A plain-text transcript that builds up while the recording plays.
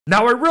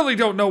Now, I really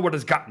don't know what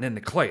has gotten into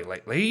Clay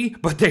lately,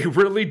 but they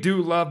really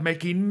do love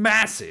making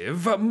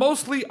massive,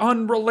 mostly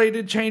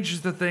unrelated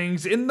changes to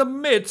things in the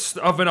midst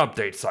of an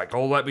update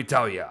cycle, let me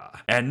tell ya.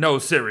 And no,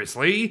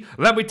 seriously,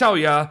 let me tell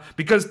ya,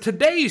 because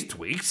today's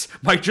tweaks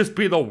might just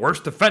be the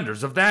worst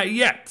offenders of that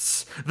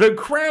yet. The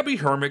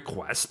Krabby Hermit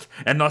quest,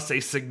 and thus a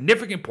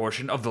significant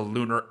portion of the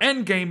lunar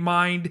endgame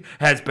mind,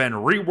 has been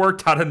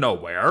reworked out of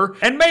nowhere,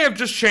 and may have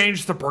just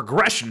changed the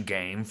progression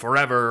game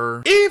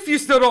forever. If you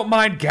still don't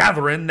mind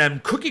gathering them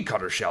cookie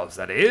cutter shells,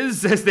 that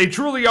is, as they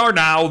truly are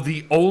now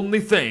the only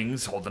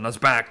things holding us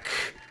back.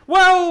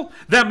 Well,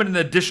 them and an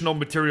additional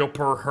material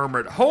per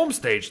hermit home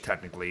stage,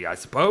 technically, I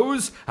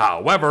suppose.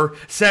 However,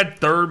 said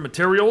third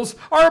materials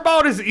are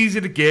about as easy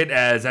to get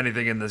as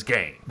anything in this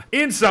game.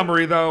 In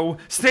summary, though,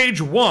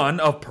 Stage 1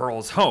 of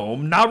Pearl's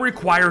home now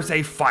requires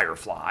a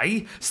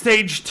firefly.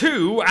 Stage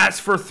 2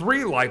 asks for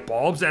 3 light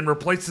bulbs and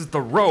replaces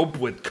the rope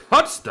with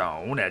cut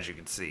stone, as you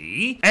can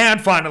see.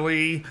 And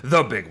finally,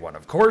 the big one,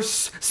 of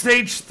course,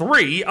 Stage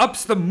 3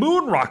 ups the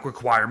moon rock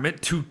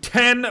requirement to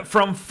 10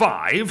 from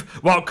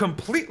 5, while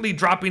completely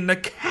dropping the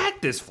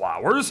cactus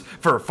flowers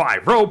for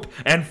 5 rope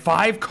and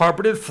 5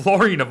 carpeted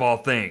flooring of all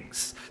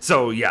things.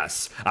 So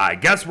yes, I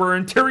guess we're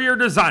interior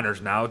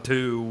designers now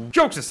too.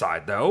 Jokes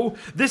aside though,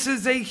 this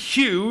is a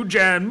huge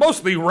and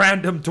mostly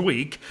random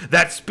tweak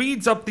that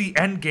speeds up the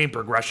endgame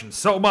progression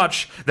so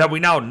much that we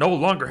now no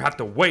longer have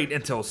to wait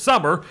until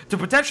summer to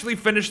potentially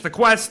finish the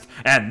quest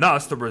and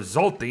thus the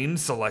resulting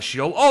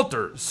celestial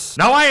altars.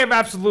 Now I have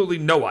absolutely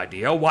no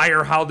idea why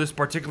or how this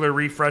particular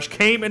refresh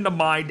came into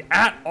mind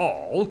at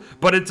all,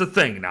 but it's a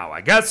thing now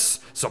I guess,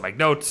 so make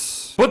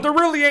notes. But there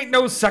really ain't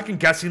no second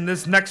guessing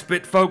this next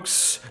bit,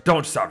 folks.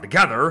 Don't Starve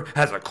Together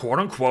has a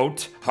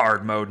quote-unquote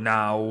hard mode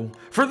now.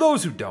 For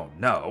those who don't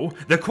know,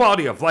 the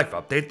quality of life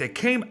update that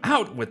came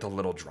out with a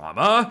little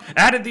drama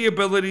added the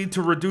ability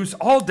to reduce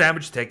all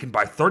damage taken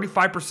by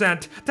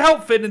 35% to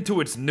help fit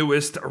into its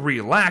newest,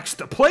 relaxed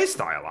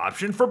playstyle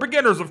option for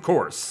beginners, of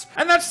course.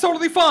 And that's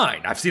totally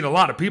fine. I've seen a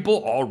lot of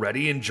people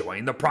already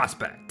enjoying the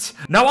prospect.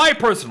 Now, I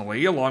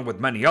personally, along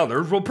with many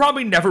others, will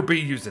probably never be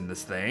using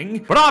this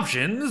thing, but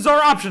options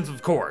are options,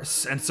 of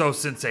course. And so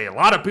since a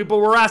lot of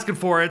people were asking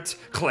for it,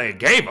 Clay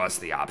gave us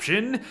the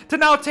option to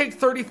now take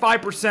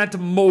 35%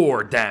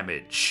 more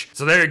damage.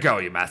 So there you go,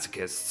 you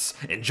masochists.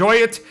 Enjoy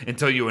it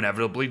until you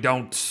inevitably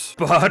don't.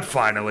 But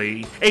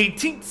finally, a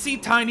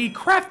teensy tiny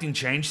crafting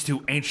change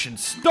to ancient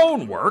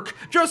stonework,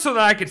 just so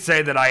that I could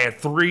say that I had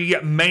 3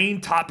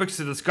 main topics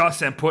to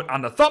discuss and put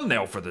on the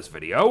thumbnail for this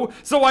video,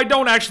 so I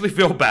don't actually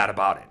feel bad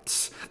about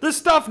it. This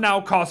stuff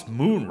now costs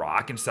moon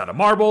rock instead of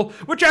marble,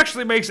 which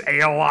actually makes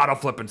a lot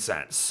of flippin'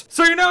 sense.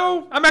 So you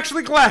know, I'm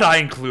actually glad I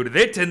included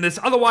it in this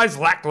otherwise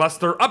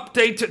lackluster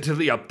update to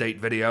the update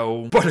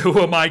video. But who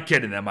am I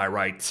kidding, am I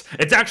right?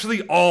 It's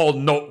actually all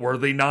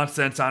noteworthy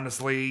nonsense,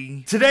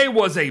 honestly. Today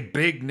was a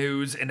big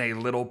news in a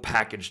little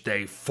package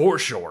day for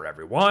sure,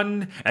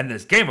 everyone. And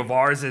this game of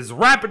ours is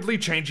rapidly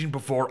changing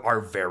before our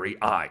very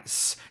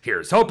eyes.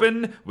 Here's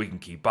hoping we can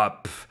keep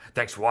up.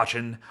 Thanks for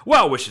watching,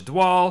 well wishes to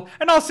all,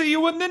 and I'll see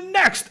you in the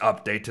next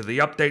update to the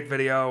update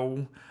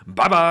video.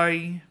 Bye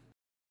bye.